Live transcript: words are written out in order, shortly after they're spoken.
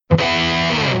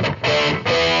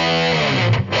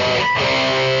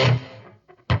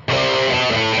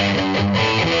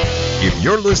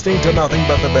You're listening to nothing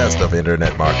but the best of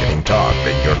internet marketing talk,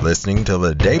 and you're listening to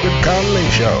The David Conley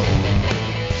Show.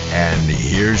 And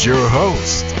here's your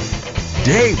host,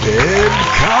 David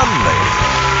Conley.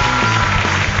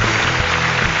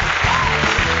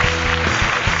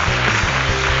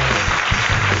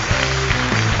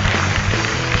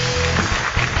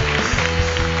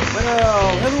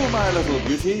 Well, hello my little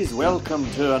beauties, welcome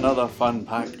to another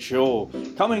fun-packed show,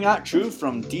 coming at you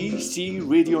from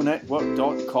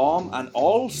dcradionetwork.com and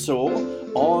also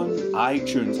on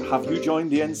iTunes. Have you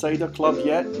joined the Insider Club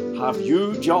yet? Have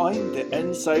you joined the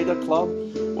Insider Club?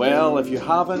 Well, if you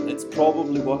haven't, it's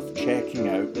probably worth checking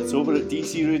out. It's over at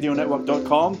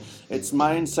dcradionetwork.com. It's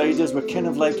my insiders. We're kind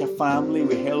of like a family.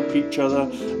 We help each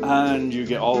other and you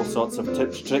get all sorts of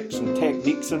tips, tricks and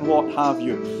techniques and what have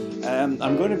you.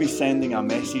 I'm going to be sending a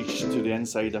message to the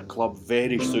Insider Club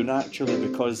very soon actually,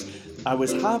 because I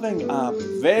was having a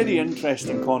very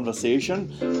interesting conversation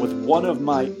with one of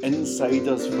my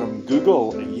insiders from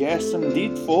Google. Yes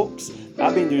indeed folks,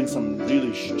 I've been doing some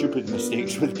really stupid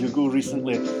mistakes with Google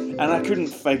recently and I couldn't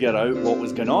figure out what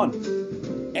was going on.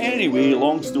 Anyway,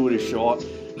 long story short,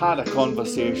 had a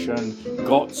conversation,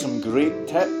 got some great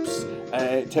tips.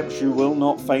 Tips you will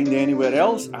not find anywhere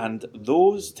else, and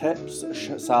those tips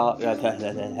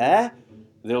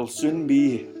they'll soon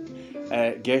be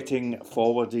getting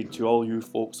forwarded to all you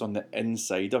folks on the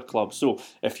Insider Club. So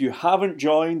if you haven't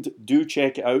joined, do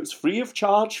check it out. It's free of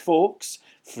charge, folks.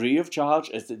 Free of charge.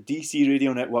 It's at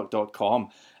dcradionetwork.com.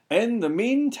 In the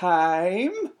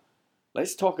meantime,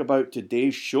 let's talk about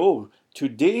today's show.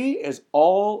 Today is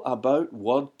all about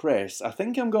WordPress. I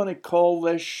think I'm going to call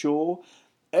this show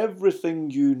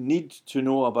Everything You Need to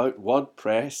Know About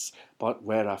WordPress, but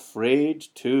We're Afraid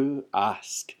to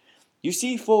Ask. You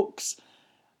see, folks,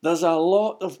 there's a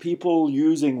lot of people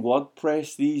using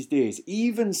WordPress these days.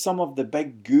 Even some of the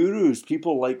big gurus,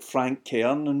 people like Frank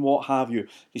Kern and what have you,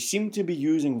 they seem to be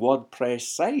using WordPress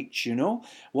sites, you know.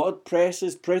 WordPress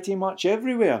is pretty much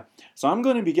everywhere. So I'm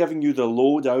going to be giving you the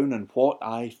lowdown on what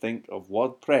I think of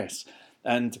WordPress.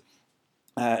 And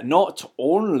not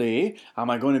only am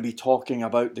I going to be talking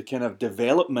about the kind of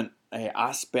development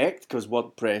aspect, because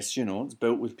WordPress, you know, it's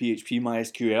built with PHP,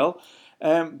 MySQL,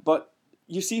 but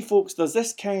you see, folks, there's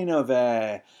this kind of,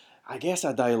 I guess,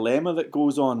 a dilemma that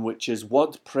goes on, which is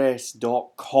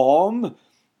WordPress.com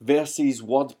versus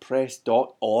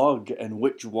WordPress.org, and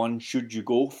which one should you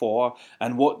go for,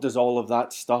 and what does all of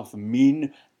that stuff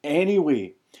mean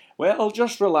anyway? Well,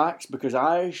 just relax, because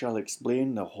I shall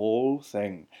explain the whole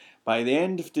thing. By the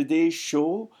end of today's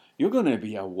show, you're going to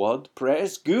be a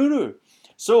WordPress guru.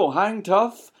 So hang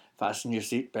tough, fasten your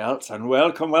seatbelts, and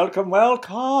welcome, welcome,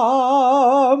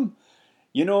 welcome!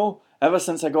 You know, ever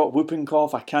since I got whooping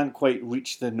cough, I can't quite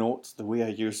reach the notes the way I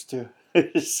used to.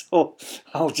 So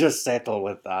I'll just settle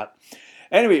with that.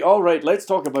 Anyway, alright, let's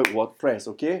talk about WordPress,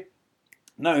 okay?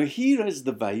 Now, here is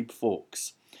the vibe,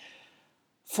 folks.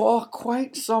 For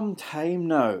quite some time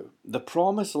now, the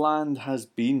promised land has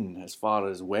been, as far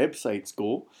as websites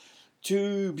go,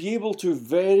 to be able to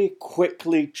very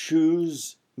quickly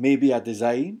choose maybe a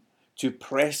design, to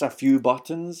press a few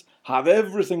buttons, have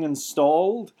everything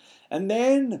installed, and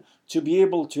then to be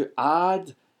able to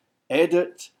add,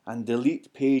 edit, and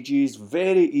delete pages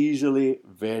very easily,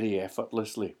 very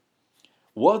effortlessly.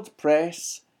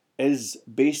 WordPress is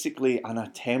basically an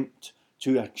attempt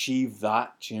to achieve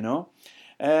that, you know.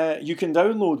 You can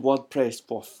download WordPress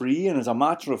for free, and as a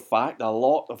matter of fact, a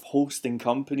lot of hosting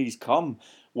companies come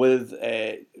with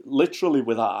literally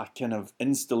with a kind of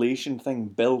installation thing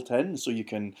built in, so you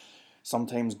can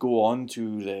sometimes go on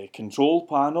to the control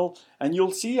panel and you'll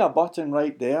see a button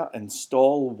right there,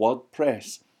 Install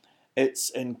WordPress. It's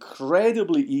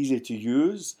incredibly easy to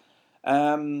use.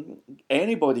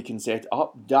 Anybody can set it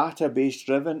up, database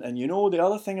driven, and you know the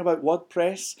other thing about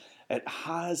WordPress, it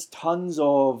has tons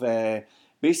of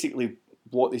basically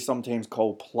what they sometimes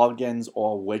call plugins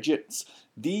or widgets.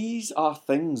 These are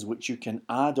things which you can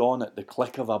add on at the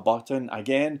click of a button.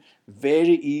 Again,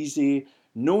 very easy,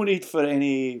 no need for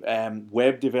any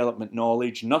web development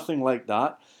knowledge, nothing like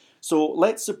that. So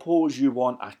let's suppose you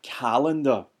want a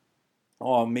calendar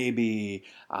or maybe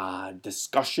a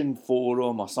discussion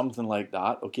forum or something like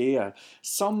that, okay,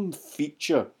 some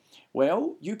feature.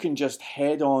 Well, you can just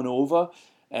head on over,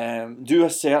 do a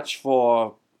search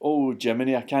for, oh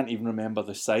Jiminy, I can't even remember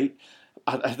the site.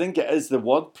 I think it is the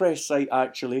WordPress site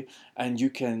actually, and you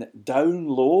can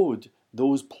download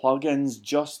those plugins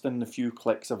just in a few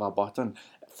clicks of a button.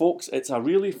 Folks, it's a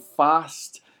really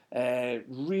fast,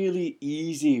 really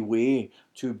easy way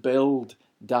to build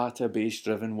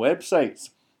database-driven websites.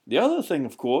 The other thing,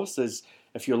 of course, is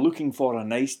if you're looking for a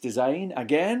nice design,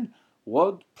 again,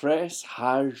 WordPress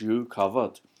has you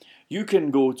covered. You can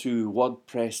go to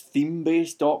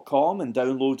WordPressThemebase.com and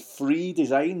download free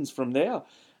designs from there.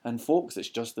 And folks, it's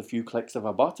just a few clicks of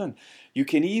a button. You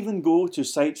can even go to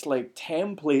sites like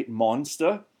Template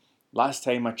Monster. Last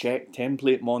time I checked,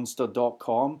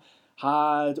 templatemonster.com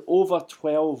had over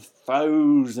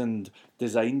 12,000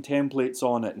 design templates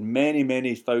on it. Many,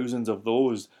 many thousands of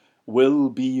those will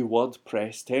be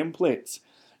WordPress templates.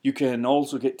 You can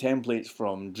also get templates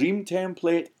from Dream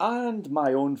Template and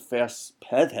my own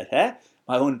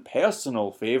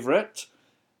personal favourite,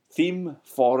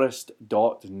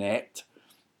 themeforest.net.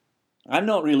 I'm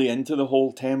not really into the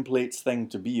whole templates thing,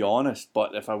 to be honest,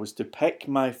 but if I was to pick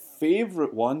my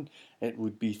favourite one, it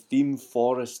would be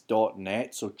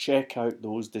themeforest.net, so check out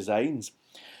those designs.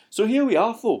 So here we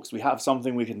are, folks. We have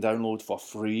something we can download for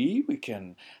free. We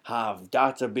can have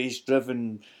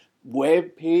database-driven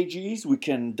web pages. We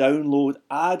can download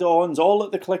add-ons all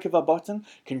at the click of a button.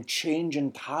 Can change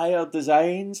entire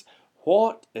designs.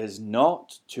 What is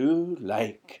not to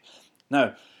like?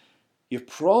 Now, you're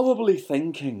probably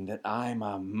thinking that I'm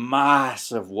a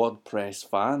massive WordPress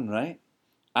fan, right?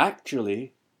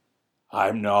 Actually,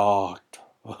 I'm not.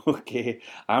 Okay,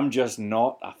 I'm just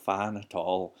not a fan at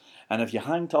all. And if you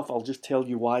hang tough, I'll just tell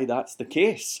you why that's the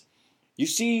case. You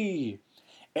see,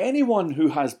 anyone who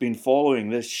has been following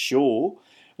this show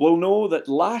will know that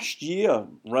last year,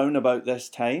 round about this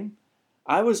time,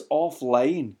 I was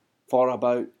offline for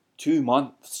about 2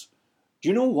 months. Do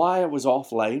you know why I was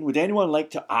offline? Would anyone like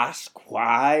to ask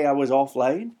why I was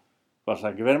offline? Well,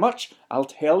 thank you very much. I'll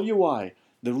tell you why.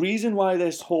 The reason why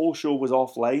this whole show was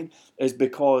offline is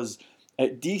because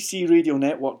at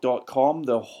dcradionetwork.com,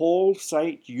 the whole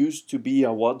site used to be a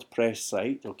WordPress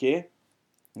site, okay?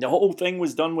 The whole thing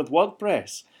was done with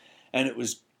WordPress, and it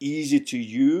was easy to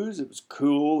use, it was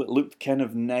cool, it looked kind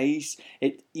of nice,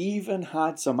 it even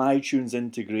had some iTunes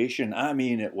integration. I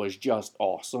mean, it was just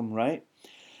awesome, right?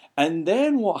 And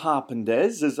then what happened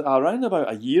is around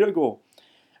about a year ago,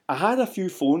 I had a few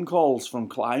phone calls from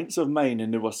clients of mine,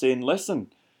 and they were saying,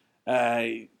 listen,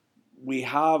 we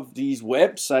have these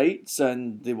websites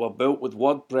and they were built with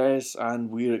WordPress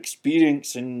and we're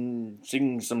experiencing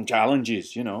some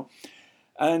challenges, you know.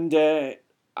 And I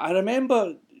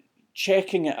remember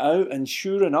checking it out, and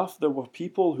sure enough, there were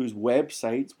people whose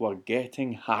websites were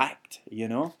getting hacked, you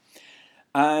know.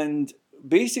 And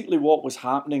basically what was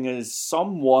happening is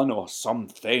someone or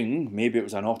something, maybe it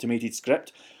was an automated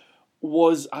script,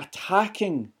 was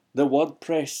attacking the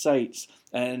WordPress sites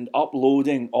and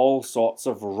uploading all sorts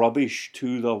of rubbish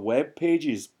to their web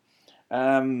pages.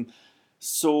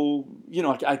 So, you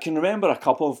know, I can remember a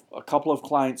couple of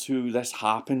clients who this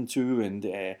happened to,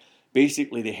 and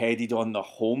basically they headed on the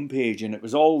homepage, and it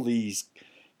was all these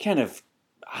kind of,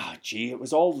 it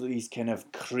was all these kind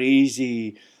of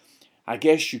crazy, I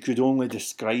guess you could only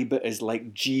describe it as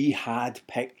like jihad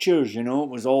pictures, you know. It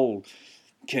was all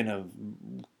kind of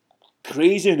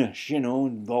craziness, you know,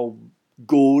 and all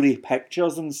gory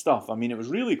pictures and stuff. I mean, it was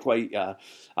really quite a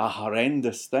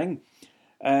horrendous thing.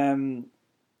 And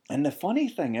the funny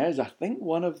thing is, I think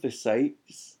one of the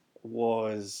sites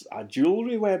was a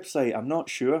jewellery website. I'm not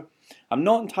sure. I'm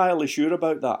not entirely sure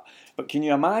about that. But can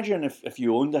you imagine if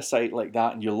you owned a site like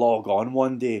that and you log on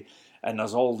one day and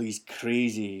there's all these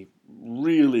crazy,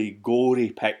 really gory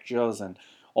pictures and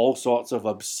all sorts of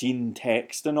obscene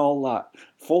text and all that?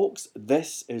 Folks,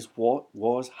 this is what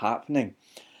was happening.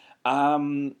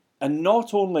 And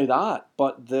not only that,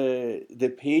 but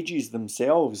the pages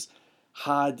themselves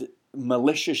had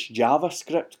malicious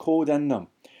JavaScript code in them.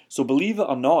 So believe it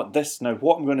or not,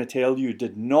 what I'm going to tell you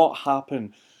did not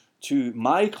happen to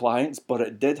my clients, but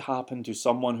it did happen to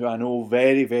someone who I know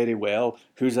very, very well,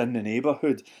 who's in the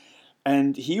neighbourhood.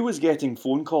 And he was getting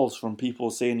phone calls from people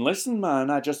saying, listen, man,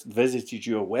 I just visited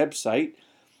your website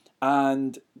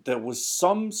and there was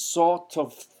some sort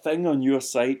of thing on your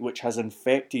site which has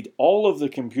infected all of the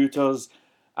computers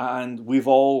and we've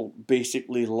all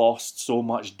basically lost so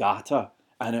much data.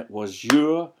 And it was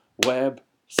your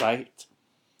website.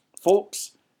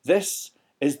 Folks, this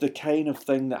is the kind of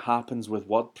thing that happens with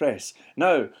WordPress.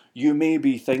 Now, you may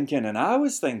be thinking, and I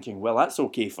was thinking, well, that's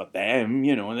okay for them,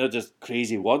 you know, they're just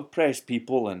crazy WordPress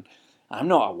people, and I'm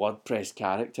not a WordPress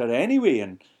character anyway,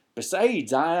 and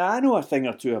besides, I know a thing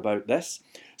or two about this.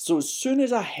 So as soon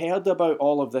as I heard about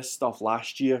all of this stuff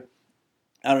last year,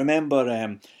 I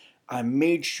remember I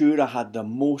made sure I had the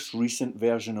most recent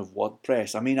version of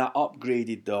WordPress. I mean, I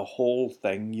upgraded the whole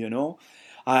thing, you know.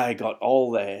 I got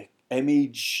all the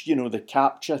image, you know, the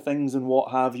capture things and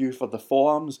what have you for the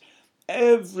forms.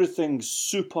 Everything's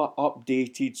super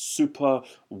updated, super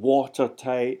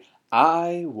watertight.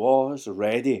 I was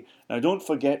ready. Now, don't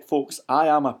forget, folks, I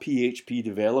am a PHP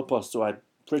developer, so I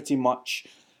pretty much,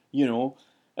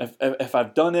 if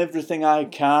I've done everything I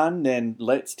can, then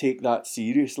let's take that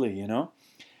seriously.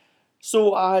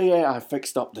 So I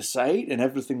fixed up the site and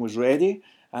everything was ready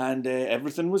and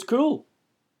everything was cool.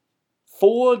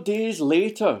 4 days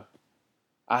later,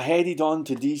 I headed on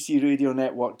to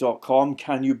dcradionetwork.com.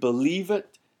 Can you believe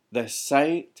it? The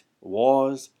site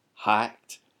was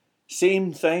hacked.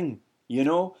 Same thing,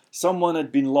 someone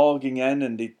had been logging in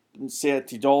and they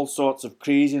said all sorts of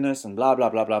craziness and blah, blah,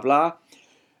 blah, blah, blah.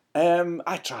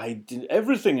 I tried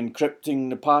everything, encrypting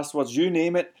the passwords, you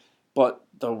name it, but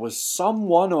there was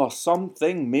someone or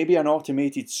something, maybe an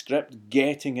automated script,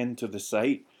 getting into the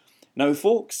site. Now,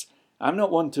 folks, I'm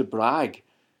not one to brag,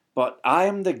 but I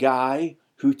am the guy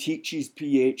who teaches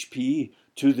PHP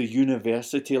to the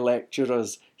university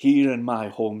lecturers here in my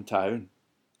hometown.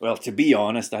 Well, to be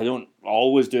honest, I don't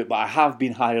always do it, but I have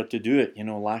been hired to do it,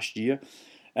 last year.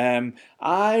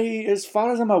 As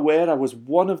far as I'm aware, I was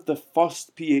one of the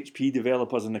first PHP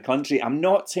developers in the country. I'm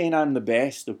not saying I'm the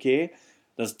best, okay?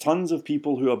 There's tons of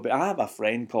people who are... I have a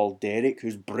friend called Derek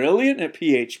who's brilliant at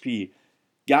PHP.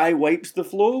 Guy wipes the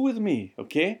floor with me,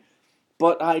 okay?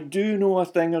 But I do know a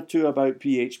thing or two about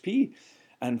PHP.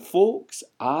 And folks,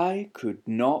 I could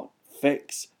not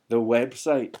fix the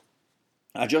website.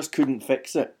 I just couldn't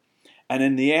fix it. And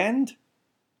in the end,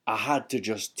 I had to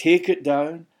just take it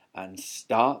down and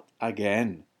start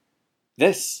again.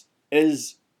 This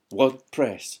is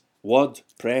WordPress.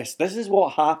 WordPress. This is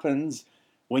what happens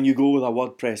when you go with a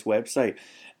WordPress website.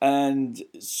 And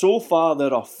so far,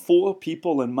 there are 4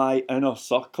 people in my inner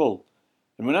circle.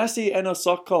 And when I say inner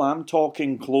circle, I'm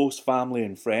talking close family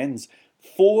and friends.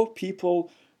 4 people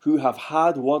who have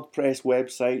had WordPress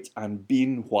websites and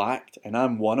been whacked, and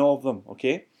I'm one of them,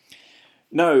 okay?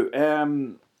 Now,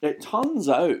 it turns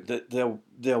out that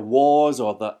there was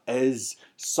or there is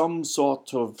some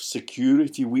sort of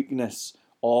security weakness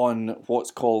on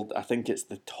what's called, I think it's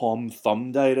the Tom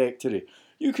Thumb directory.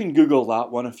 You can Google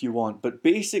that one if you want, but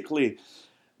basically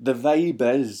the vibe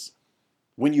is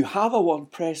when you have a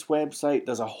WordPress website,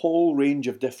 there's a whole range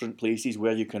of different places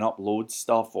where you can upload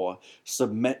stuff or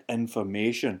submit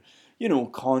information.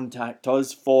 Contact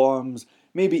us forms,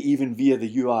 maybe even via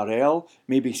the URL,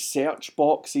 maybe search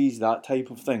boxes, that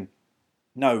type of thing.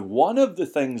 Now, one of the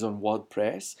things on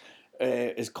WordPress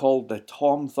is called the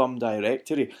Tom Thumb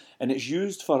directory, and it's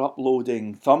used for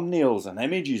uploading thumbnails and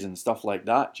images and stuff like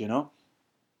that,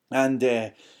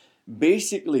 And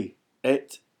basically,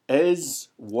 it is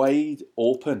wide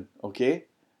open, okay?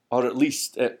 Or at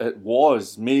least it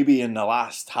was. Maybe in the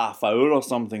last half hour or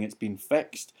something it's been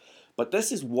fixed. But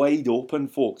this is wide open,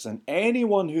 folks, and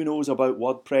anyone who knows about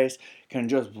WordPress can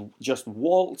just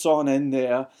waltz on in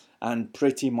there and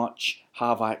pretty much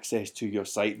have access to your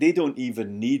site. They don't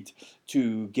even need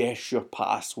to guess your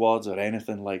passwords or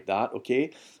anything like that,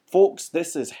 okay? Folks,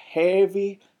 this is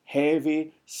heavy,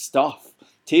 heavy stuff.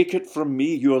 Take it from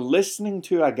me, you're listening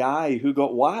to a guy who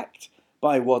got whacked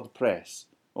by WordPress,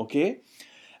 okay?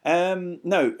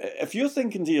 Now, if you're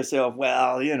thinking to yourself,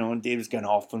 well, Dave's going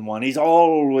off on one. He's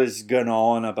always going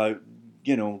on about,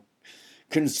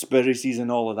 conspiracies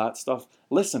and all of that stuff.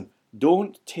 Listen,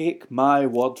 don't take my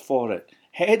word for it.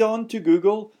 Head on to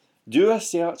Google, do a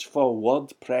search for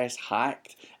WordPress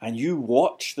hacked, and you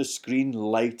watch the screen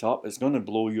light up. It's going to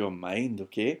blow your mind,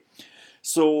 okay?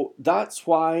 So that's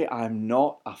why I'm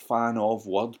not a fan of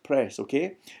WordPress,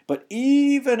 okay? But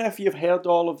even if you've heard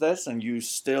all of this and you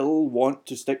still want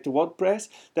to stick to WordPress,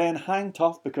 then hang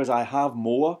tough because I have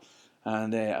more,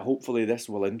 and hopefully this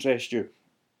will interest you.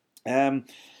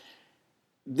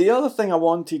 The other thing I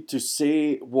wanted to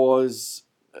say was,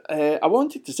 I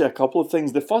wanted to say a couple of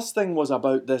things. The first thing was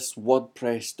about this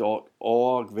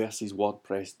WordPress.org versus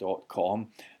WordPress.com.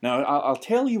 Now, I'll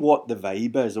tell you what the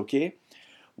vibe is, okay?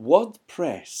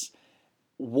 WordPress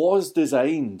was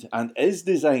designed and is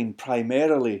designed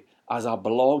primarily as a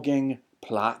blogging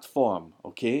platform,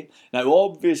 okay? Now,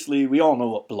 obviously, we all know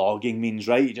what blogging means,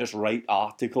 right? You just write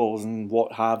articles and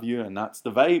what have you, and that's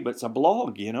the vibe. It's a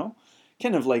blog,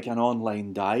 kind of like an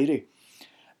online diary.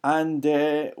 And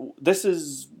this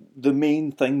is the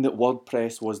main thing that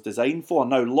WordPress was designed for.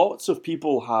 Now, lots of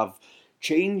people have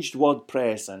changed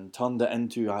WordPress and turned it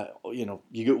into,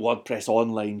 you get WordPress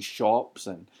online shops,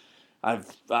 and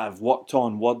I've worked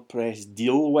on WordPress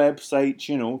deal websites,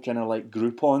 kind of like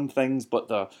Groupon things, but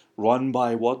they're run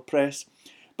by WordPress.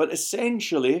 But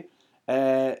essentially,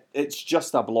 it's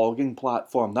just a blogging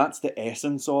platform. That's the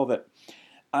essence of it.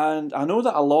 And I know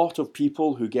that a lot of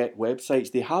people who get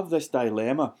websites, they have this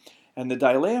dilemma. And the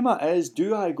dilemma is,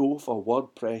 do I go for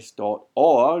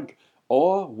WordPress.org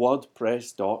or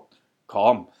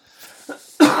wordpress.com.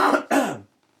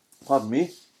 Pardon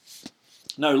me.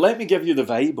 Now, let me give you the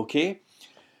vibe, okay?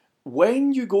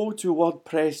 When you go to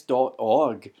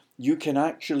wordpress.org, you can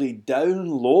actually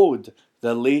download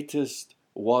the latest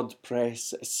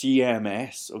WordPress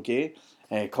CMS, okay?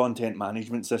 Content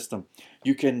management system.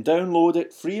 You can download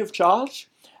it free of charge,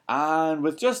 and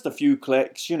with just a few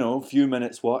clicks, a few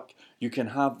minutes work, you can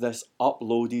have this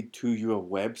uploaded to your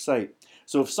website.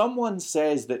 So if someone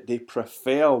says that they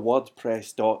prefer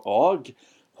wordpress.org,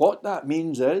 what that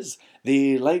means is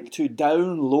they like to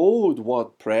download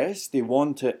WordPress, they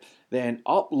want it then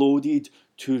uploaded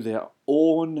to their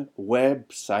own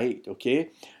website, okay?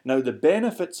 Now, the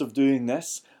benefits of doing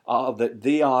this are that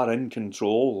they are in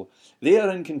control. They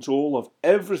are in control of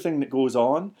everything that goes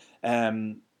on.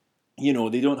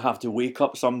 They don't have to wake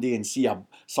up someday and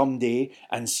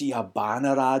see a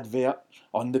banner advert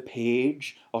on the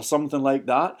page or something like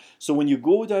that. So when you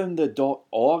go down the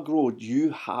 .org road,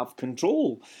 you have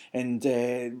control, and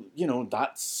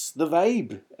that's the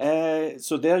vibe.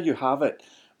 So there you have it.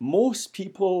 Most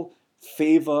people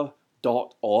favour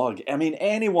 .org. I mean,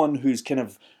 anyone who's kind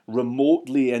of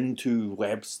remotely into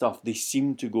web stuff, they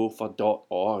seem to go for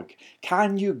 .org.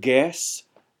 Can you guess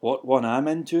what one I'm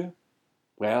into?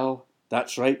 Well,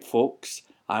 that's right, folks.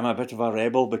 I'm a bit of a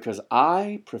rebel because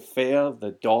I prefer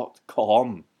the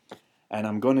 .com. And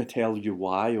I'm going to tell you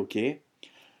why, okay?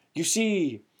 You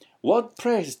see,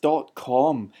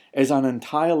 WordPress.com is an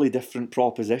entirely different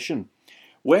proposition.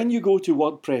 When you go to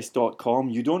WordPress.com,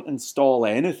 you don't install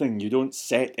anything, you don't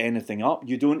set anything up,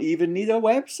 you don't even need a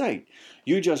website.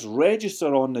 You just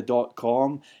register on the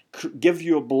 .com, give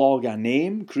your blog a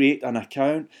name, create an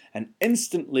account, and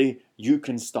instantly you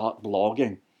can start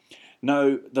blogging.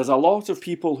 Now, there's a lot of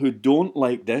people who don't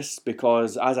like this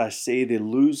because, as I say, they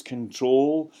lose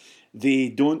control. They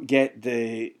don't get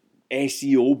the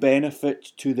SEO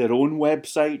benefit to their own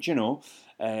website,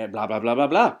 blah, blah, blah, blah,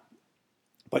 blah.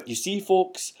 But you see,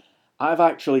 folks, I've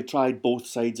actually tried both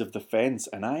sides of the fence,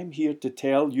 and I'm here to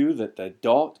tell you that the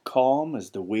 .com is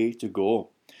the way to go.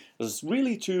 There's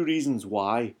really two reasons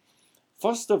why.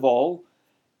 First of all,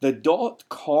 the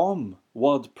 .com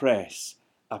WordPress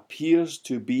appears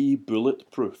to be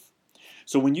bulletproof.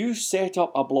 So when you set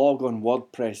up a blog on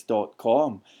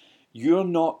WordPress.com, you're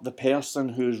not the person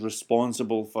who's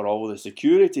responsible for all the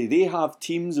security. They have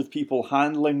teams of people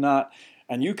handling that,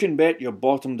 and you can bet your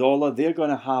bottom dollar they're going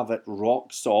to have it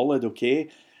rock solid, okay?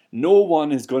 No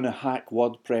one is going to hack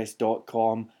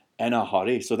WordPress.com in a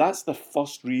hurry. So that's the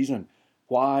first reason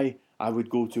why I would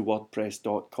go to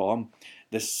WordPress.com.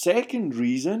 The second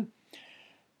reason,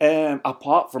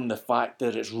 apart from the fact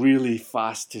that it's really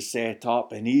fast to set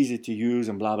up and easy to use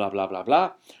and blah, blah, blah, blah,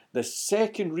 blah, the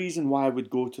second reason why I would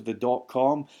go to the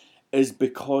 .com is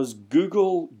because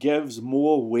Google gives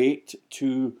more weight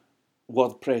to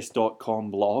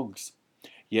WordPress.com blogs.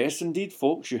 Yes, indeed,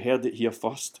 folks, you heard it here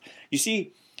first. You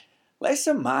see, let's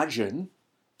imagine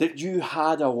that you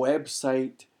had a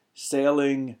website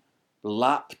selling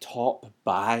laptop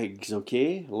bags,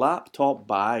 okay? Laptop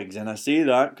bags, and I say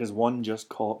that because one just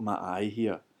caught my eye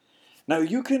here. Now,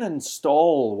 you can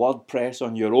install WordPress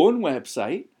on your own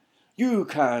website. You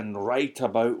can write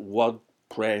about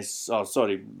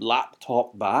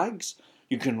laptop bags.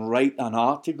 You can write an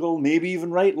article, maybe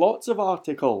even write lots of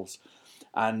articles.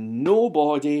 And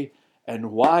nobody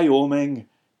in Wyoming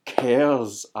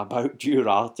cares about your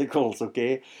articles,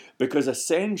 okay? Because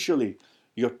essentially,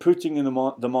 you're putting them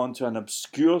onto an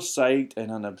obscure site in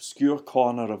an obscure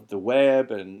corner of the web,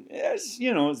 and it's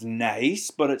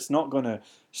nice, but it's not going to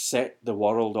set the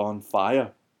world on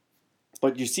fire.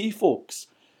 But you see, folks,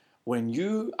 when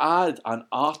you add an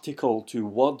article to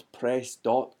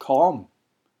WordPress.com,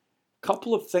 a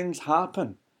couple of things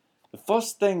happen. The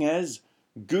first thing is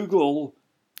Google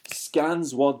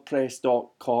scans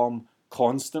WordPress.com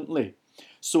constantly.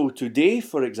 So today,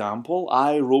 for example,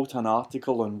 I wrote an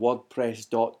article on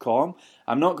WordPress.com.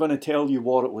 I'm not going to tell you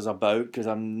what it was about because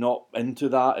I'm not into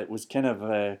that. It was kind of,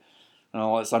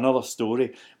 it's another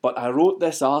story. But I wrote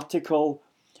this article,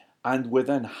 and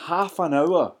within half an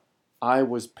hour, I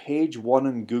was page one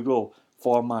in Google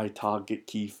for my target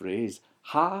key phrase.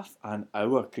 Half an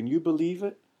hour. Can you believe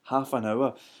it? Half an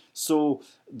hour. So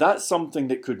that's something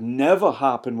that could never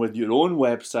happen with your own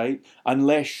website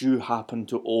unless you happen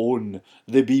to own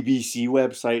the BBC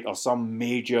website or some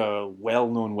major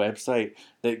well-known website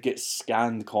that gets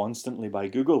scanned constantly by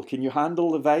Google. Can you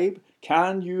handle the vibe?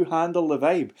 Can you handle the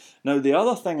vibe? Now, the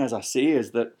other thing, as I say,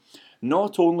 is that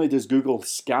not only does Google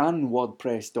scan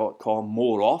WordPress.com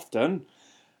more often,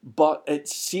 but it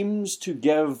seems to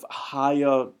give a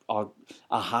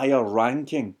higher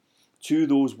ranking to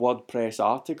those WordPress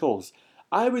articles.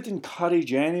 I would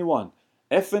encourage anyone,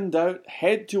 if in doubt,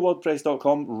 head to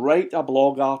wordpress.com, write a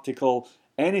blog article,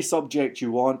 any subject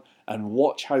you want, and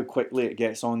watch how quickly it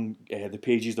gets on the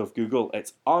pages of Google.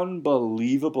 It's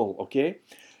unbelievable, okay?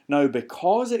 Now,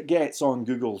 because it gets on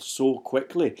Google so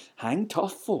quickly, hang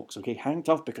tough, folks, okay? Hang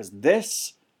tough, because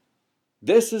this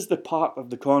is the part of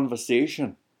the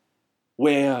conversation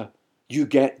where you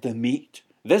get the meat.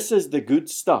 This is the good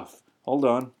stuff. Hold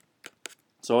on.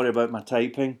 Sorry about my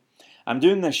typing. I'm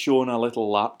doing this show on a little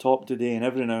laptop today, and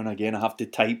every now and again I have to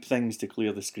type things to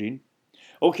clear the screen.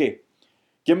 Okay,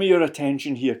 give me your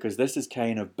attention here, because this is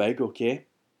kind of big, okay?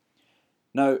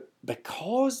 Now,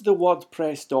 because the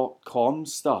WordPress.com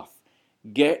stuff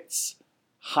gets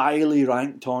highly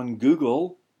ranked on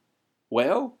Google,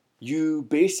 well, you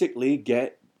basically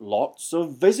get lots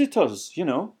of visitors,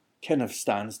 kind of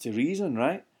stands to reason,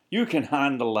 right? You can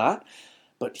handle that.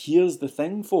 But here's the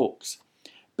thing, folks.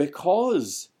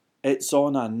 Because it's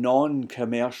on a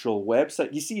non-commercial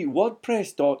website, you see,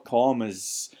 WordPress.com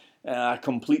is a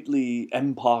completely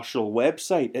impartial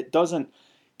website. It doesn't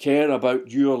care about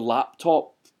your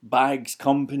laptop bags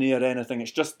company or anything.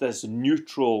 It's just this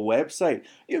neutral website.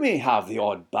 You may have the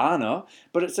odd banner,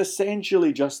 but it's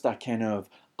essentially just a kind of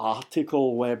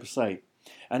article website.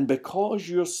 And because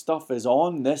your stuff is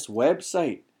on this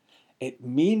website, it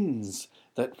means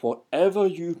that whatever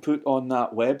you put on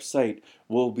that website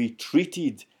will be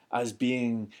treated as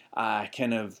being a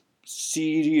kind of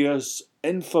serious,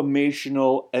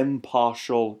 informational,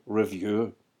 impartial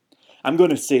review. I'm going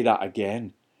to say that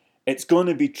again. It's going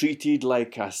to be treated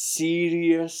like a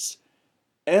serious,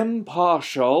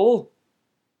 impartial...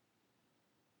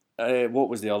 what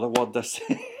was the other word I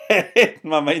said?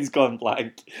 My mind's gone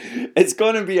blank. It's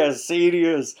going to be a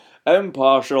serious,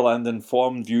 impartial and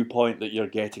informed viewpoint that you're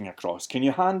getting across. Can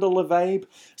you handle the vibe?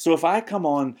 So if I come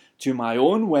on to my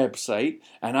own website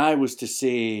and I was to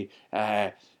say,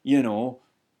 buy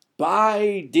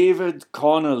David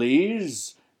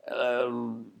Connolly's,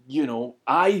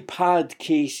 iPad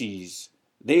cases.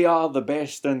 They are the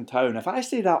best in town. If I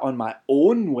say that on my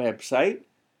own website,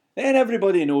 then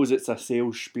everybody knows it's a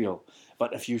sales spiel.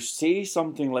 But if you say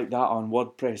something like that on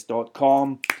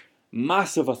WordPress.com,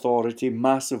 massive authority,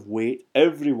 massive weight,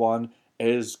 everyone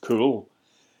is cool.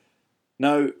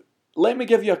 Now, let me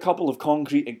give you a couple of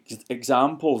concrete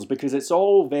examples, because it's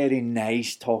all very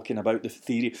nice talking about the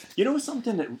theory. You know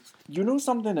something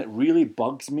that really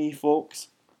bugs me, folks?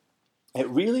 It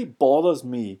really bothers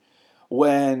me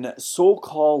when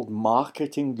so-called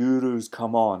marketing gurus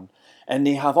come on and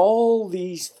they have all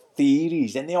these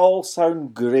theories and they all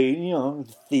sound great,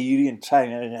 theory and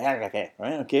trying,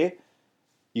 right? Okay?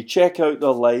 You check out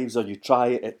their lives or you try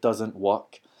it, it doesn't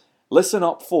work. Listen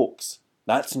up, folks.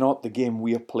 That's not the game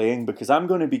we're playing, because I'm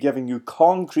going to be giving you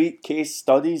concrete case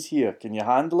studies here. Can you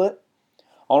handle it?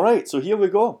 All right, so here we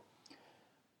go.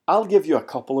 I'll give you a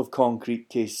couple of concrete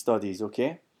case studies,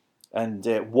 okay? And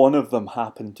one of them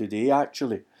happened today,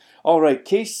 actually. All right,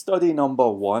 case study number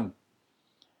 1.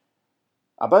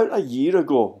 About a year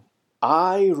ago,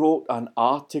 I wrote an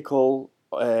article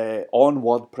on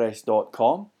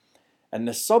WordPress.com, and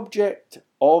the subject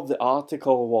of the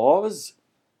article was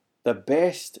the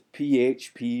best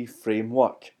PHP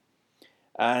framework.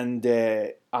 And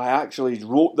I actually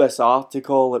wrote this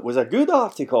article. It was a good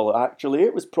article, actually.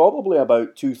 It was probably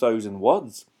about 2,000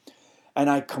 words. And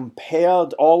I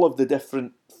compared all of the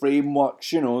different frameworks,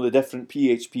 the different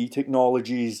PHP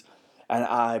technologies. And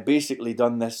I basically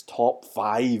done this top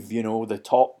 5, the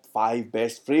top 5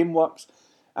 best frameworks.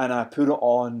 And I put it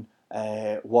on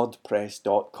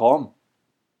WordPress.com.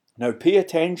 Now pay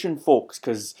attention, folks,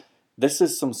 because this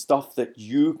is some stuff that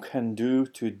you can do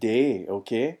today,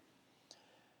 okay?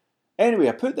 Anyway,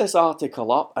 I put this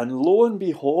article up, and lo and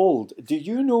behold, do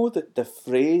you know that the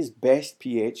phrase best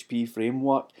PHP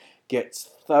framework gets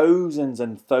thousands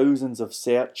and thousands of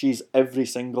searches every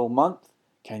single month?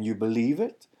 Can you believe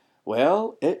it?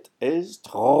 Well, it is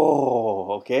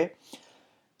true, okay?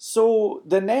 So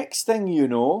the next thing you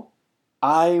know,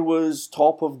 I was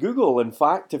top of Google. In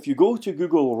fact, if you go to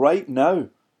Google right now,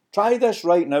 try this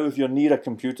right now if you're near a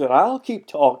computer. I'll keep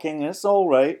talking, it's all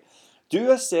right.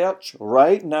 Do a search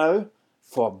right now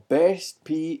for best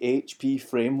PHP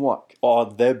framework or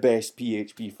the best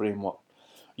PHP framework.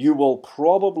 You will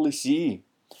probably see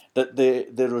that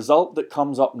the result that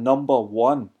comes up number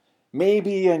 1,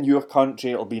 maybe in your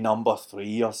country it'll be number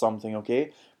 3 or something,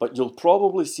 okay? But you'll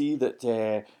probably see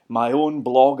that my own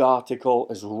blog article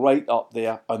is right up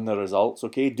there on the results,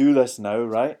 okay? Do this now,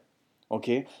 right?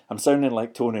 Okay, I'm sounding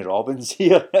like Tony Robbins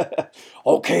here.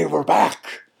 Okay, we're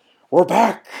back. We're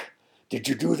back. Did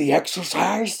you do the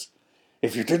exercise?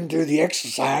 if you didn't do the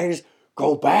exercise,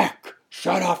 go back,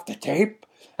 shut off the tape,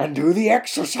 and do the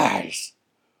exercise.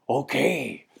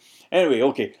 Okay. Anyway,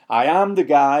 okay, I am the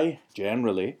guy,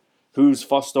 generally, who's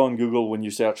first on Google when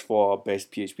you search for best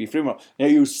PHP framework. Now,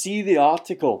 you'll see the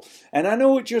article, and I know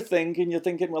what you're thinking. You're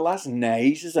thinking, well, that's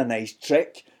nice, it's a nice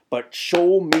trick, but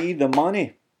show me the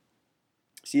money.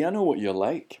 See, I know what you're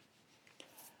like.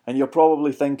 And you're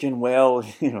probably thinking, well,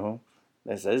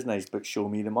 this is nice, but show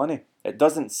me the money. It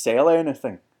doesn't sell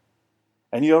anything.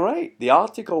 And you're right, the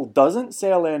article doesn't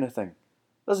sell anything.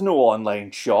 There's no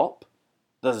online shop.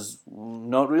 There's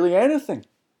not really anything,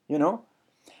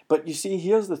 But you see,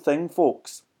 here's the thing,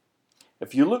 folks.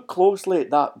 If you look closely at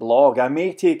that blog, I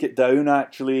may take it down,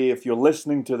 actually, if you're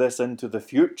listening to this into the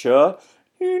future.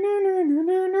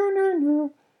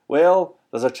 Well,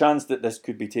 there's a chance that this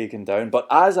could be taken down. But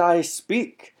as I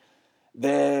speak,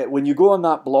 when you go on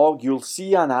that blog, you'll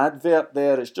see an advert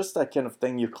there. It's just that kind of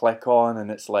thing you click on,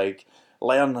 and it's like,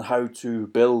 learn how to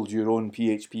build your own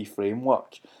PHP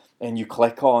framework. And you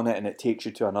click on it and it takes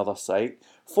you to another site.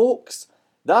 Folks,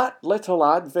 that little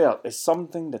advert is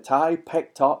something that I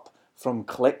picked up from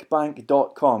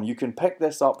clickbank.com. You can pick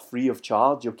this up free of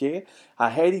charge, okay? I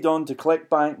headed on to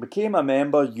ClickBank, became a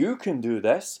member. You can do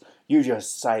this. You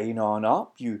just sign on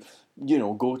up. You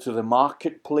go to the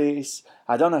marketplace.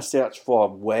 I done a search for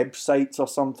websites or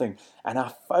something, and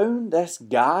I found this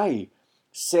guy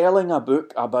selling a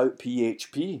book about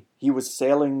PHP. He was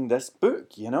selling this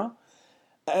book,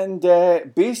 And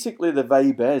basically the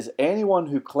vibe is anyone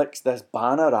who clicks this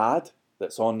banner ad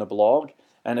that's on the blog,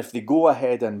 and if they go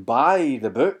ahead and buy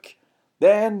the book,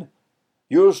 then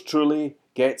yours truly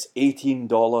gets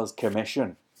 $18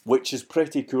 commission, which is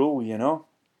pretty cool,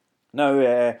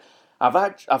 Now,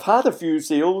 I've had a few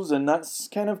sales, and that's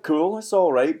kind of cool. It's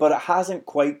all right, but it hasn't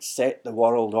quite set the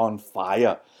world on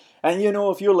fire. And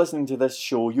if you're listening to this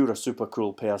show, you're a super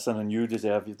cool person and you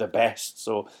deserve the best.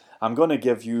 So I'm going to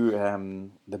give you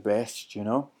the best,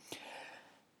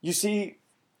 You see,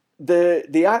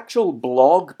 the actual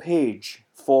blog page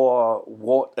for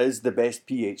what is the best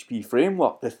PHP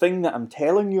framework, the thing that I'm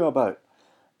telling you about,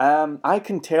 I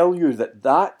can tell you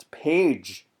that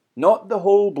page, not the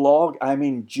whole blog, I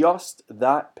mean just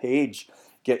that page,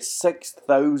 gets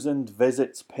 6,000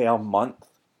 visits per month.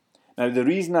 Now, the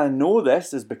reason I know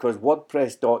this is because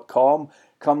Wordpress.com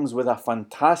comes with a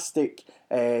fantastic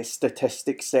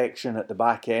statistics section at the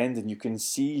back end, and you can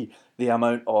see the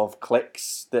amount of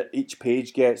clicks that each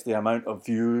page gets, the amount of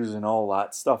views and all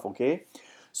that stuff, okay?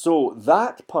 So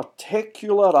that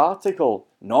particular article,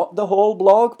 not the whole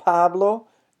blog, Pablo,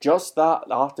 just that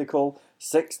article,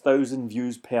 6,000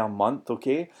 views per month,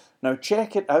 okay? Now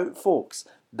check it out, folks.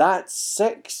 That's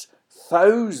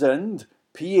 6,000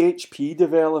 PHP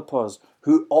developers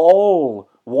who all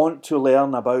want to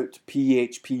learn about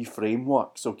PHP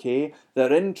frameworks, okay?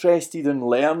 They're interested in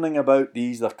learning about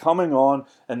these. They're coming on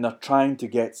and they're trying to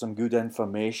get some good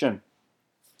information.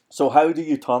 So how do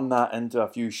you turn that into a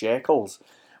few shekels?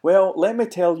 Well, let me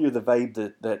tell you the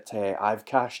vibe that I've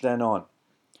cashed in on.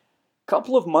 A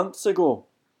couple of months ago,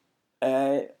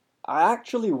 I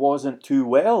actually wasn't too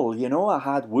well, I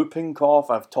had whooping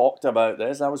cough. I've talked about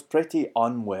this. I was pretty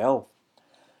unwell.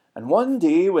 And one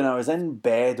day when I was in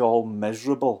bed all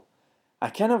miserable, I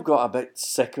kind of got a bit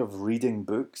sick of reading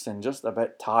books and just a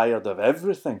bit tired of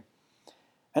everything.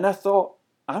 And I thought,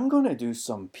 I'm going to do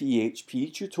some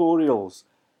PHP tutorials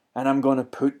and I'm going to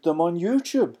put them on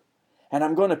YouTube. And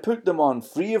I'm going to put them on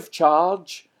free of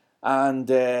charge, and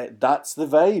that's the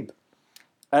vibe.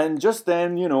 And just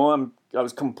then, I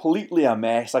was completely a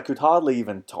mess. I could hardly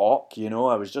even talk,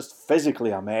 I was just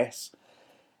physically a mess.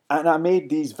 And I made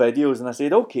these videos and I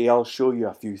said, okay, I'll show you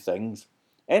a few things.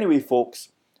 Anyway,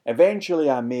 folks, eventually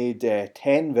I made 10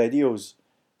 videos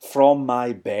from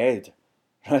my bed,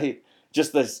 right?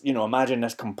 Just this, imagine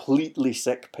this completely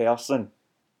sick person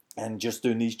and just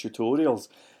doing these tutorials.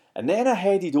 And then I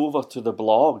headed over to the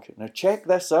blog. Now check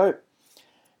this out.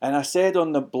 And I said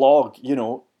on the blog,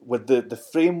 with the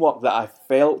framework that I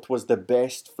felt was the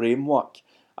best framework,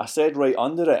 I said right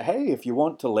under it, hey, if you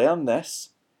want to learn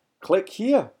this, click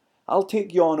here. I'll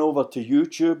take you on over to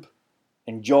YouTube.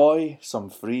 Enjoy some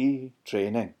free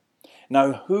training.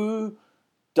 Now, who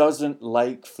doesn't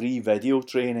like free video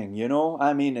training?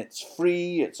 It's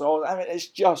free. It's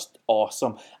just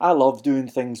awesome. I love doing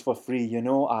things for free.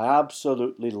 I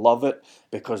absolutely love it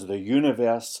because the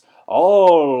universe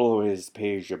always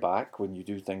pays you back when you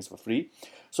do things for free.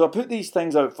 So I put these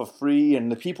things out for free, and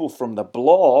the people from the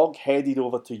blog headed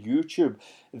over to YouTube.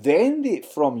 Then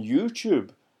from YouTube,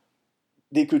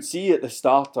 they could see at the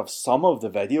start of some of the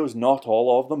videos, not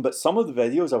all of them, but some of the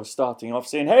videos I was starting off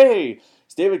saying, hey,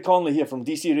 it's David Conley here from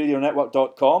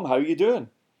DCRadioNetwork.com, how are you doing?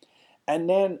 And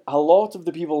then a lot of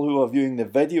the people who are viewing the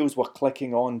videos were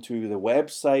clicking on to the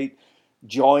website,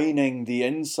 joining the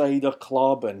Insider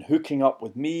Club and hooking up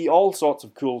with me, all sorts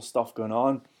of cool stuff going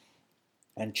on.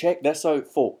 And check this out,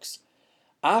 folks.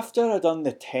 After I done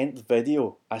the 10th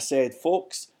video, I said,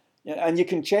 folks, and you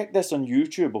can check this on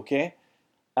YouTube, okay?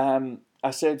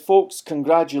 I said, folks,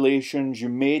 congratulations, you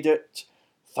made it.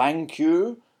 Thank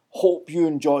you. Hope you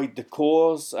enjoyed the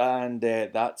course, and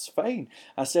that's fine.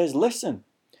 I says, listen,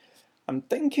 I'm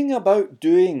thinking about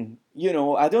doing,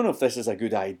 I don't know if this is a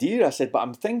good idea, I said, but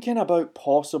I'm thinking about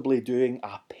possibly doing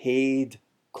a paid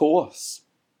course.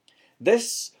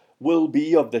 This will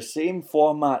be of the same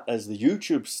format as the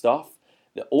YouTube stuff.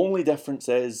 The only difference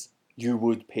is you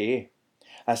would pay.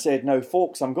 I said, now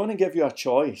folks, I'm going to give you a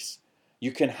choice.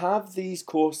 You can have these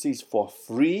courses for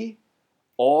free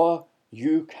or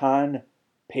you can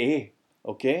pay,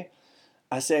 okay?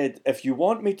 I said, if you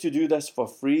want me to do this for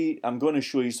free, I'm going to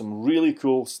show you some really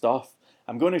cool stuff.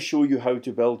 I'm going to show you how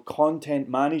to build content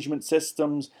management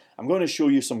systems. I'm going to show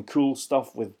you some cool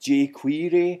stuff with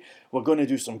jQuery. We're going to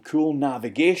do some cool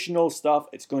navigational stuff.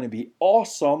 It's going to be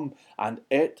awesome and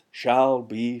it shall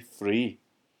be free.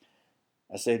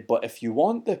 I said, but if you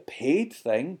want the paid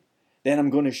thing, then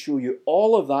I'm going to show you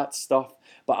all of that stuff,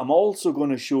 but I'm also going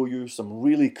to show you some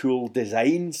really cool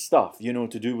design stuff,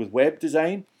 to do with web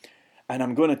design. And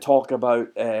I'm going to talk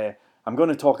about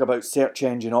search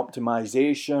engine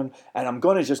optimization, and I'm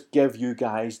going to just give you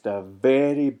guys the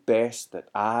very best that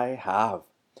I have.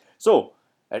 So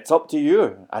it's up to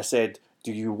you. I said,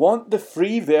 do you want the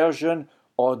free version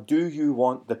or do you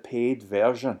want the paid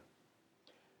version?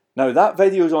 Now that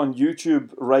video's on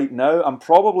YouTube right now. I'm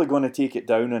probably going to take it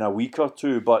down in a week or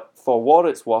two, but for what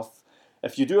it's worth,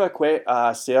 if you do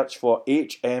a search for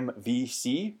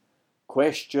HMVC,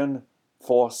 question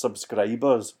for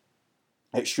subscribers,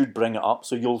 it should bring it up.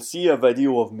 So you'll see a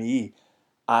video of me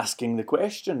asking the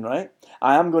question, right?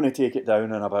 I am going to take it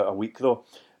down in about a week though.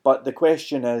 But the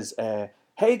question is,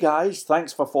 hey guys,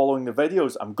 thanks for following the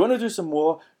videos. I'm going to do some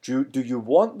more. Do you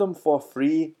want them for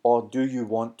free or do you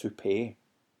want to pay?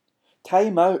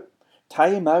 Time out.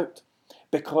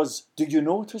 Because do you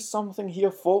notice something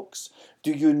here, folks?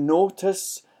 Do you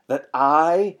notice that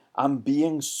I am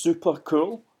being super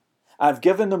cool? I've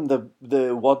given them the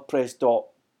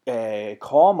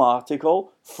Wordpress.com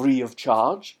article free of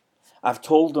charge. I've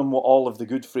told them what all of the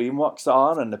good frameworks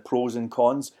are and the pros and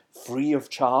cons free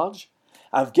of charge.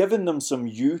 I've given them some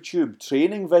YouTube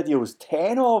training videos,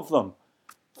 10 of them,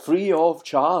 free of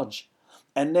charge.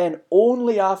 And then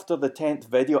only after the 10th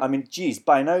video,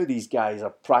 by now these guys are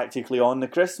practically on the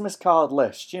Christmas card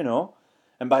list,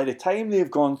 And by the time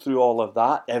they've gone through all of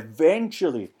that,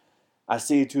 eventually I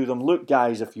say to them, look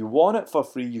guys, if you want it for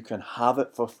free, you can have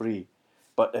it for free.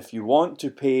 But if you want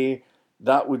to pay,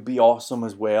 that would be awesome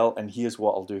as well, and here's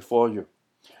what I'll do for you.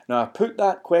 Now I put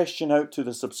that question out to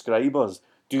the subscribers.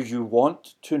 Do you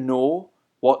want to know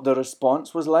what the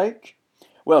response was like?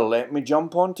 Well, let me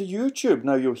jump onto YouTube.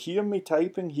 Now you'll hear me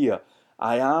typing here.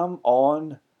 I am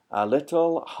on a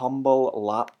little humble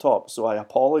laptop, so I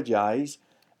apologise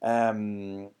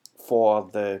for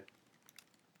the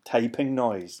typing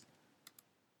noise.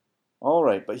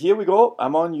 Alright, but here we go.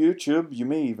 I'm on YouTube. You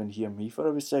may even hear me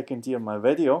for a second here in my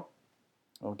video.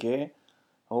 Okay,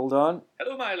 hold on.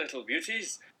 Hello, my little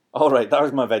beauties. Alright, that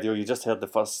was my video. You just heard the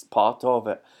first part of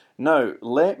it. Now,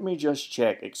 let me just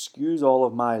check. Excuse all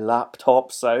of my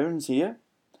laptop sounds here.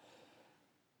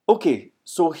 Okay,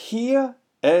 so here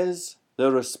is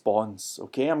the response.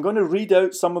 Okay, I'm going to read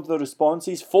out some of the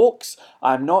responses. Folks,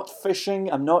 I'm not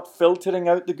fishing. I'm not filtering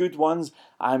out the good ones.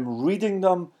 I'm reading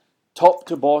them top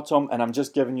to bottom, and I'm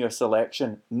just giving you a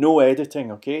selection. No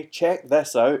editing, okay? Check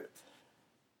this out.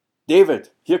 David,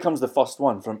 here comes the first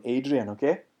one from Adrian,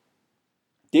 okay?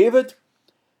 David,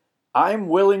 I'm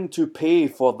willing to pay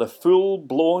for the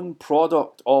full-blown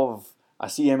product of a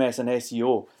CMS and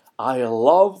SEO. I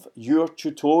love your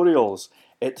tutorials.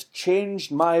 It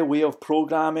changed my way of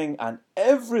programming and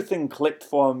everything clicked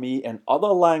for me in other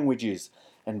languages.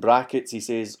 In brackets, he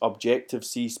says,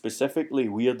 Objective-C specifically,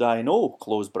 weird I know,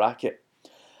 close bracket.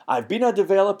 I've been a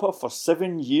developer for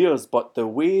 7 years, but the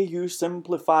way you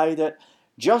simplified it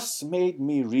just made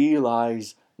me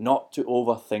realise not to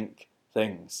overthink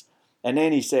things. And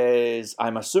then he says,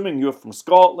 I'm assuming you're from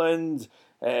Scotland.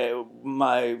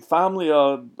 My family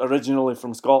are originally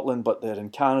from Scotland, but they're in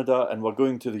Canada, and we're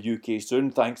going to the UK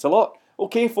soon. Thanks a lot.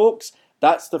 Okay, folks,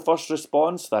 that's the first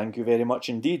response. Thank you very much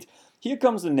indeed. Here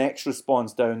comes the next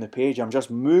response down the page. I'm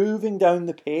just moving down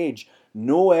the page,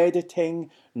 no editing,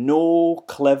 no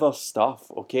clever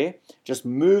stuff, okay? Just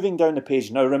moving down the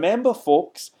page. Now remember,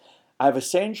 folks, I've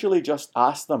essentially just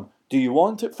asked them, do you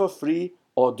want it for free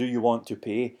or do you want to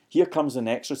pay? Here comes the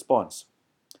next response.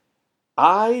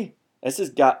 This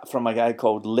is from a guy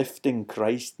called Lifting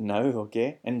Christ Now,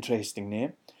 okay? Interesting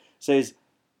name. Says,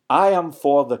 I am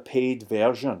for the paid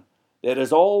version. There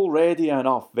is already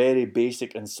enough very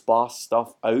basic and sparse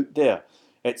stuff out there.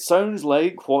 It sounds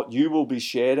like what you will be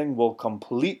sharing will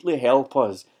completely help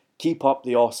us keep up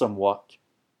the awesome work.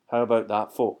 How about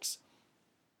that, folks?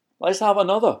 Let's have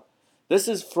another. This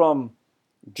is from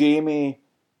Jamie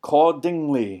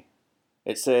Cordingley.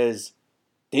 It says,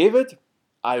 David,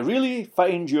 I really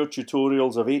find your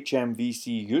tutorials of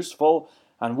HMVC useful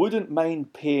and wouldn't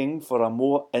mind paying for a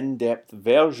more in-depth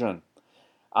version.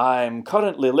 I'm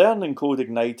currently learning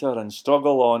CodeIgniter and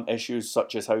struggle on issues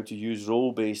such as how to use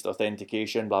role-based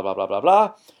authentication, blah, blah, blah, blah,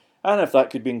 blah. And if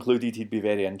that could be included, he'd be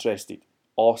very interested.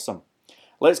 Awesome.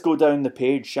 Let's go down the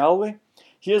page, shall we?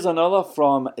 Here's another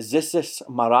from Zissis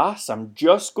Maras. I'm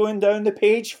just going down the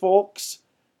page, folks.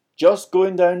 Just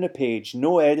going down the page,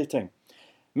 no editing.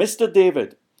 Mr.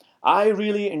 David, I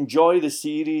really enjoy the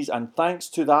series and thanks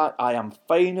to that I am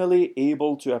finally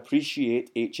able to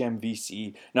appreciate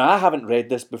HMVC. Now I haven't read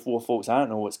this before, folks, I don't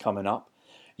know what's coming up.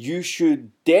 You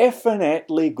should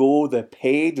definitely go the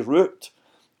paid route.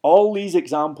 All these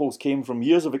examples came from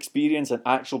years of experience and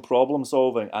actual problem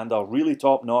solving and are really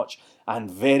top notch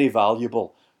and very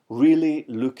valuable. Really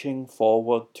looking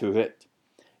forward to it.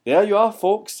 There you are,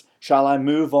 folks. Shall I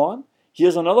move on?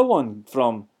 Here's another one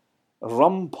from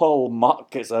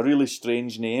Rumpelmuck. It's a really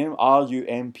strange name.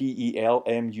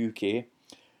 Rumpelmuk.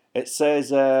 It says,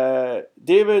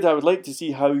 David, I would like to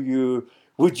see how you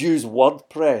would use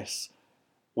WordPress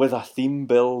with a theme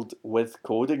build with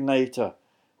CodeIgniter.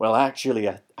 Well, actually,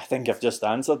 I think I've just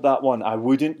answered that one. I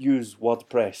wouldn't use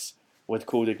WordPress with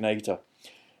CodeIgniter.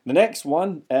 The next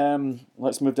one,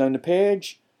 let's move down the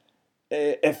page.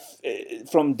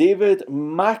 From David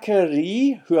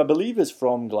Macari, who I believe is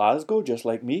from Glasgow, just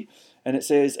like me. And it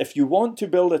says, if you want to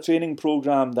build a training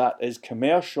program that is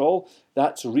commercial,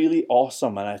 that's really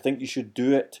awesome. And I think you should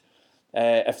do it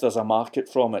if there's a market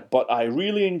from it. But I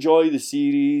really enjoy the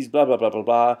series, blah, blah, blah, blah,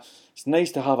 blah. It's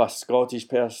nice to have a Scottish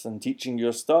person teaching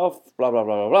your stuff, blah, blah,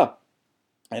 blah, blah, blah.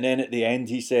 And then at the end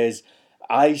he says,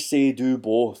 I say do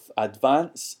both.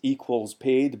 Advance equals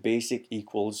paid, basic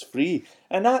equals free.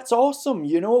 And that's awesome.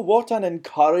 You know, what an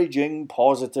encouraging,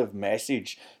 positive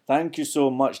message. Thank you so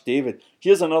much, David.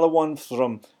 Here's another one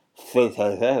from, this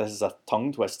is a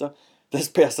tongue twister. This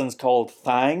person's called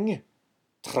Thang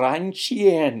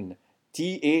Tranchien.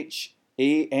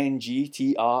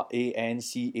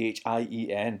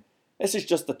 Thangtranchien. This is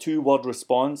just a 2-word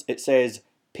response. It says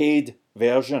paid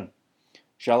version.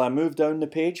 Shall I move down the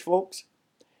page, folks?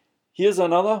 Here's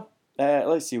another.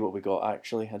 Let's see what we got,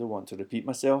 actually. I don't want to repeat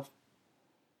myself.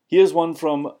 Here's one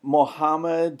from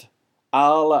Mohammed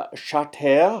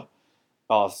Al-Shater.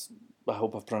 Oh, I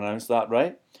hope I've pronounced that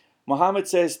right. Mohammed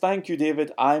says, thank you,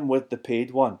 David. I'm with the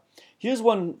paid one. Here's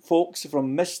one, folks,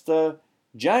 from Mr.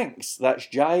 Janks. That's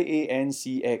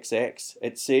Janxx.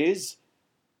 It says,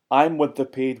 I'm with the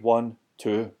paid one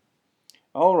too.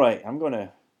 All right, I'm going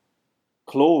to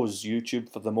close YouTube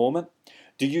for the moment.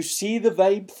 Do you see the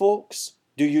vibe, folks?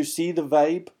 Do you see the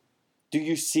vibe? Do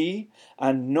you see?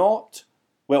 And not,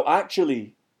 well,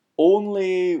 actually,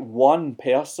 only one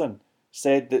person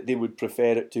said that they would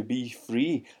prefer it to be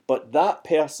free, but that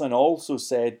person also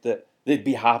said that they'd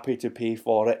be happy to pay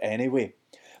for it anyway.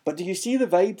 But do you see the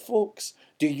vibe, folks?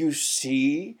 Do you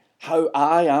see how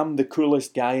I am the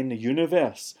coolest guy in the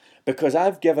universe? Because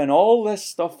I've given all this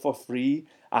stuff for free.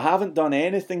 I haven't done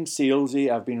anything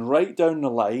salesy. I've been right down the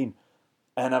line.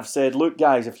 And I've said, look,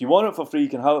 guys, if you want it for free, you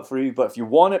can have it free. But if you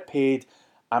want it paid,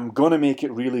 I'm going to make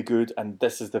it really good. And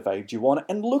this is the vibe. Do you want it?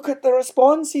 And look at the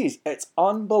responses. It's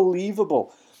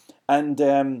unbelievable. And,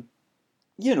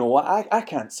 you know, I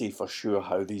can't say for sure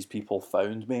how these people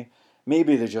found me.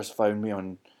 Maybe they just found me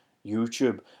on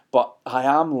YouTube. But I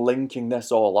am linking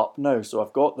this all up now. So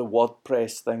I've got the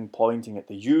WordPress thing pointing at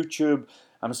the YouTube.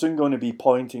 I'm soon going to be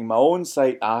pointing my own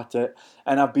site at it.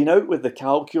 And I've been out with the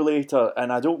calculator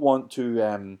and I don't want to,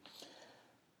 I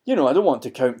don't want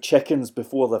to count chickens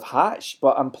before they've hatched,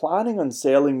 but I'm planning on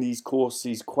selling these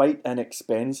courses quite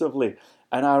inexpensively.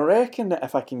 And I reckon that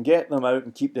if I can get them out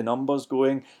and keep the numbers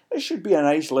going, it should be a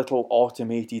nice little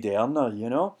automated earner, you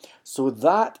know. So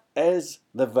that is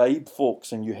the vibe,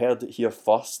 folks, and you heard it here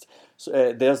first.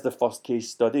 So there's the first case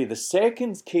study. The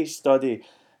second case study,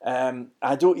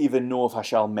 I don't even know if I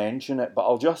shall mention it, but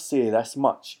I'll just say this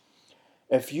much.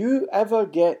 If you ever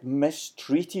get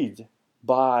mistreated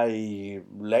by,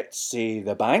 let's say,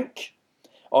 the bank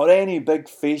or any big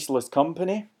faceless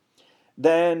company,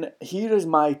 then here is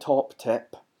my top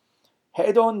tip.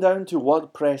 Head on down to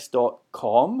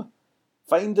wordpress.com,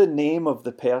 find the name of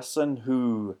the person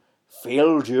who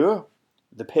failed you,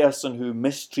 the person who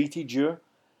mistreated you,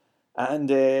 and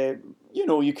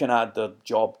you can add the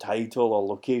job title or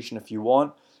location if you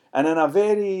want, and in a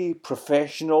very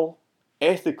professional,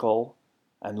 ethical,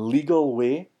 and legal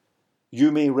way,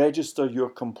 you may register your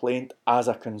complaint as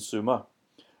a consumer.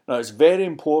 Now, it's very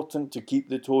important to keep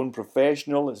the tone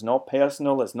professional. It's not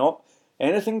personal. It's not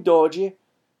anything dodgy.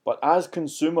 But as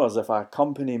consumers, if a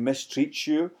company mistreats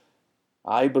you,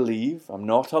 I believe, I'm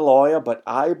not a lawyer, but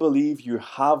I believe you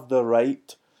have the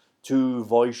right to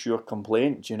voice your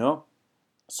complaint,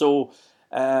 So,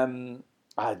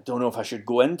 I don't know if I should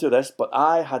go into this, but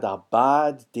I had a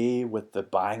bad day with the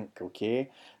bank, okay?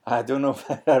 I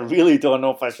really don't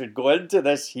know if I should go into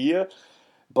this here,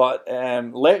 but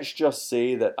let's just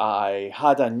say that I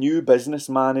had a new business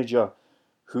manager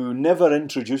who never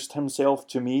introduced himself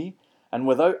to me, and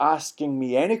without asking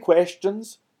me any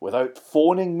questions, without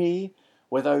phoning me,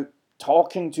 without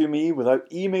talking to me, without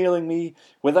emailing me,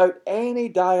 without any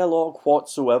dialogue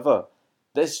whatsoever,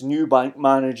 this new bank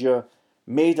manager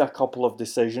made a couple of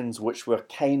decisions which were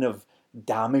kind of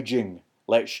damaging,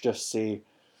 let's just say,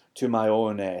 to my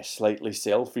own slightly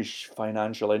selfish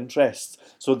financial interests.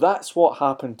 So that's what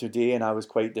happened today, and I was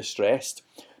quite distressed.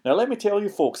 Now let me tell you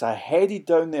folks, I headed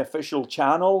down the official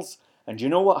channels, and you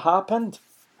know what happened?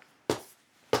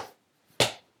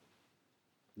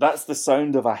 That's the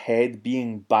sound of a head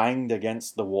being banged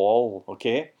against the wall,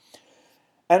 okay?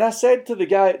 And I said to the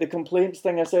guy at the complaints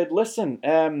thing, I said, listen,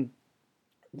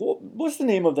 what's the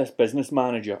name of this business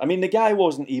manager? I mean, the guy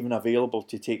wasn't even available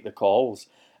to take the calls.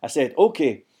 I said,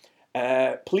 okay,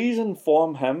 please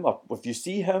inform him, or if you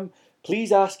see him,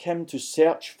 please ask him to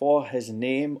search for his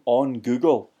name on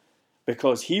Google,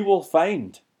 because he will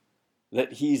find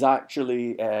that he's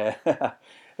actually,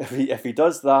 if he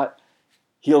does that,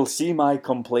 he'll see my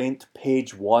complaint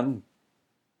page 1.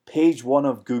 Page 1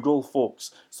 of Google, folks.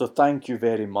 So thank you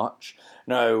very much.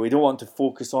 Now, we don't want to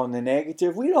focus on the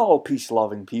negative. We're all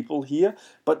peace-loving people here.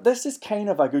 But this is kind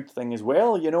of a good thing as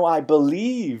well. I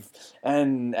believe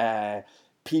in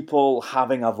people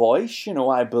having a voice.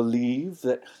 I believe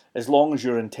that as long as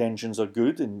your intentions are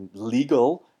good and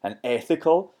legal and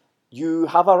ethical, you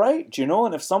have a right,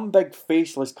 And if some big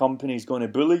faceless company is going to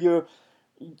bully you,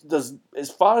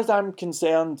 as far as I'm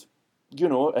concerned,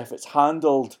 if it's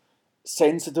handled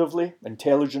sensitively,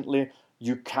 intelligently,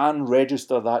 you can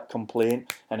register that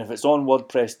complaint. And if it's on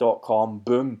wordpress.com,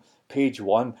 boom, page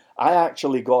 1. I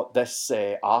actually got this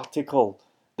article,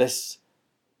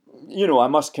 I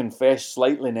must confess,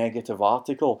 slightly negative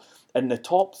article, in the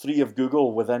top 3 of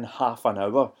Google within half an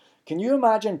hour. Can you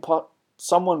imagine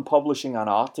someone publishing an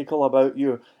article about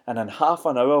you, and in half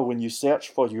an hour when you search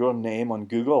for your name on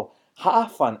Google,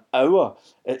 half an hour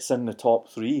it's in the top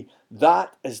 3?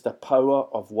 That is the power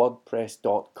of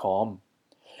WordPress.com.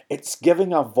 It's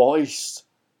giving a voice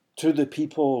to the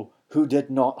people who did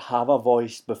not have a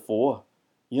voice before,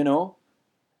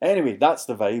 Anyway, that's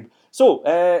the vibe. So,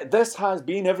 this has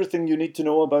been everything you need to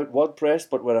know about WordPress,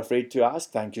 but we're afraid to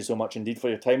ask. Thank you so much indeed for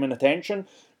your time and attention.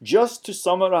 Just to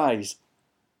summarise,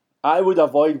 I would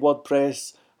avoid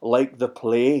WordPress like the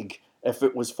plague if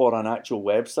it was for an actual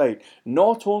website.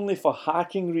 Not only for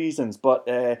hacking reasons, but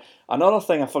another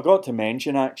thing I forgot to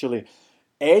mention actually,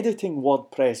 editing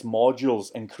WordPress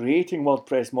modules and creating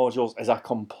WordPress modules is a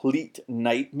complete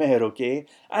nightmare, okay?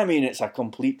 I mean, it's a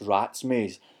complete rat's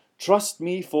maze. Trust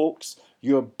me, folks,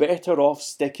 you're better off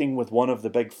sticking with one of the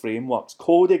big frameworks.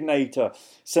 CodeIgniter,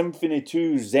 Symfony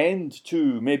 2, Zend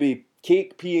 2, maybe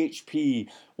Cake PHP,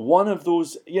 one of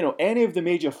those, any of the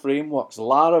major frameworks,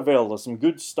 Laravel, there's some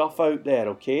good stuff out there,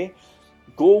 okay?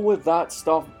 Go with that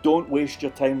stuff, don't waste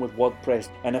your time with WordPress.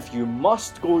 And if you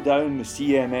must go down the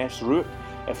CMS route,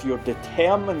 if you're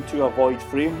determined to avoid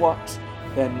frameworks,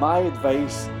 then my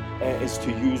advice is to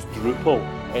use Drupal.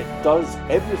 It does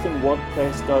everything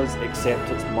WordPress does, except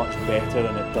it's much better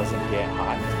and it doesn't get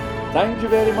hacked. Thank you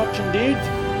very much indeed,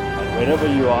 and wherever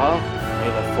you are, may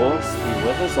the force be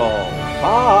with us all.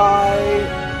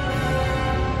 Bye!